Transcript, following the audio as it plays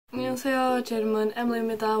안녕하세요. 제 이름은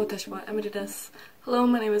Emily입니다. 우타시와 Emeriez. Hello,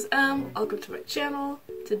 my name is Em. Welcome to my channel.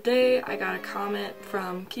 Today I got a comment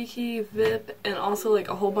from Kiki, Vip, and also like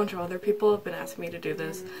a whole bunch of other people have been asking me to do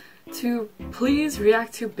this, to please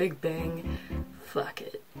react to Bigbang. Fuck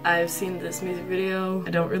it. I've seen this music video. I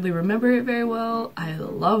don't really remember it very well. I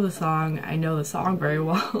love the song. I know the song very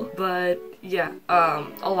well. But yeah, a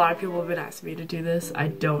lot of people have been asking me to do this. I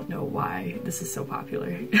don't know why this is so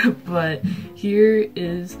popular. But here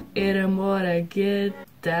is Morugetda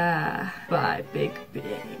by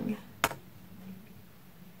Bigbang.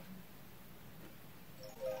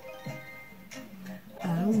 I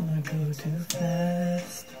don't wanna go too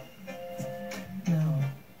fast. No.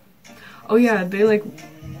 Oh yeah, they like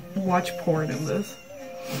watch porn in this.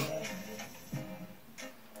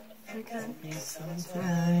 I got you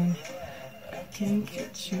sometime. I can't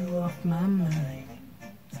get you off my mind.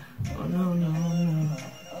 Oh no, no, no.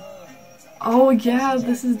 Oh yeah,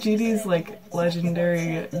 this is GD's like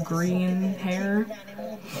legendary green hair.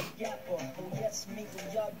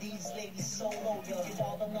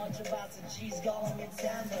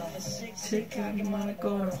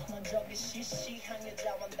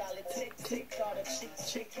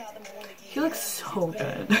 He looks so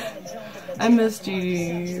good. I miss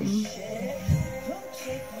GD.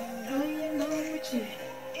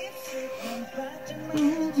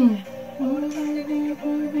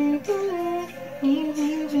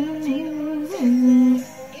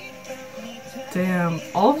 Damn,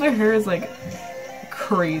 all of their hair is like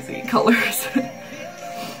crazy colors.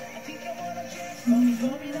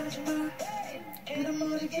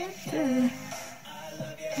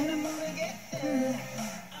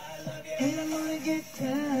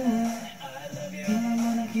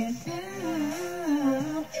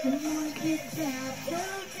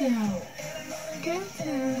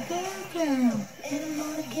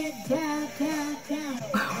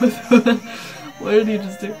 What did he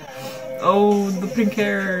just do? Oh, the pink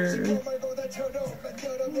hair.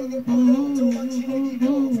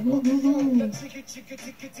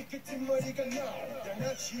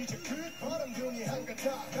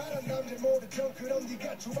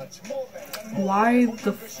 Why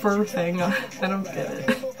the fur thing? I don't get it.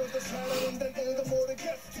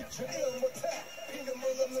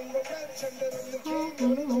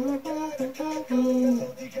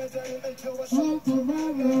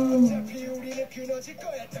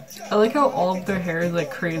 I like how all of their hair is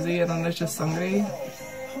like crazy and then there's just somebody.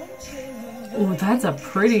 Oh, that's a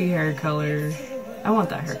pretty hair color. I want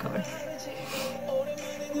that hair color.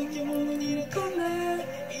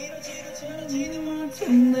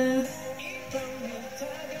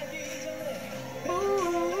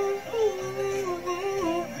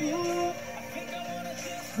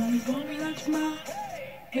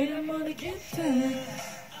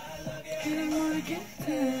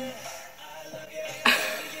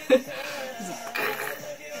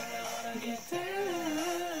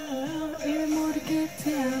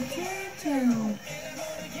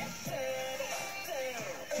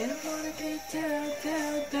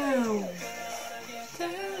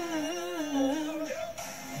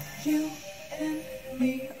 You and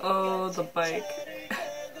me. Oh, the bike.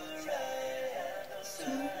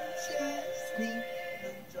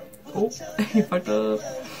 Oh, he fucked up.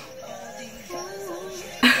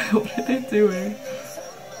 What are they doing?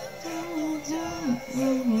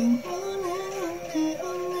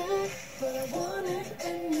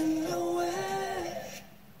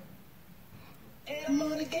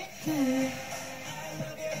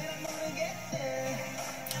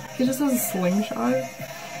 He just has a slingshot.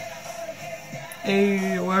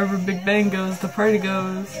 Hey, wherever Bigbang goes, the party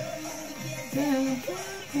goes. Damn,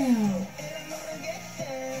 damn.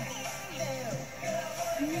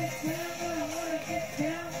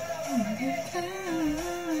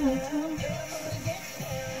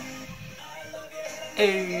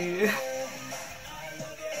 Hey.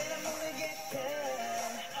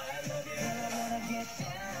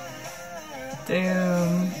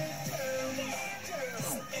 Damn.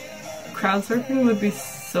 Crowd surfing would be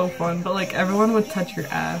so fun, but like everyone would touch your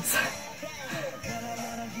ass.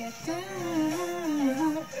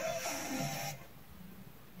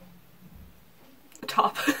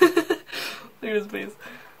 Top. Look at his face.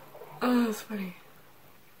 Oh, that's funny.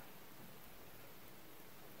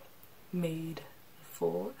 Made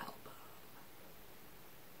full album.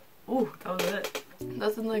 Oh, that was it.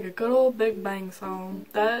 That's in like a good old Bigbang song.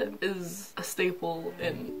 That is a staple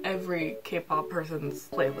in every K-pop person's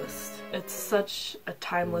playlist. It's such a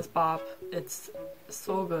timeless bop. It's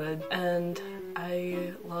so good and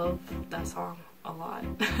I love that song a lot.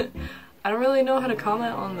 I don't really know how to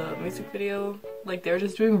comment on the music video. Like they were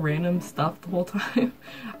just doing random stuff the whole time.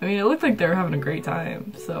 I mean, it looked like they were having a great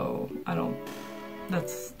time, so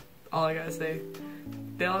that's all I gotta say.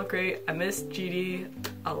 They all look great. I miss GD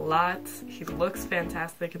a lot. He looks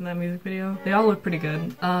fantastic in that music video. They all look pretty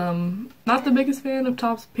good. Not the biggest fan of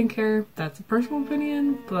Top's pink hair. That's a personal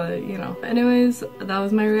opinion, but you know. Anyways, that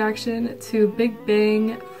was my reaction to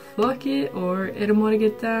Bigbang, Fxxk It, or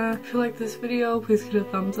Morugetta. If you like this video, please give it a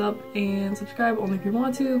thumbs up and subscribe only if you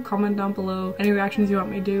want to. Comment down below any reactions you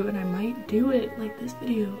want me to do, and I might do it like this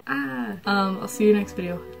video. I'll see you next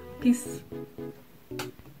video. Peace.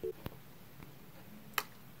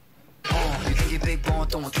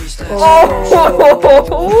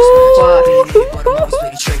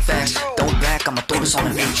 Don't back, I'm a throw this on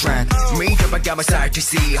a new track. Me, I got my side to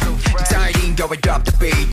see. Exciting, go and drop the beat.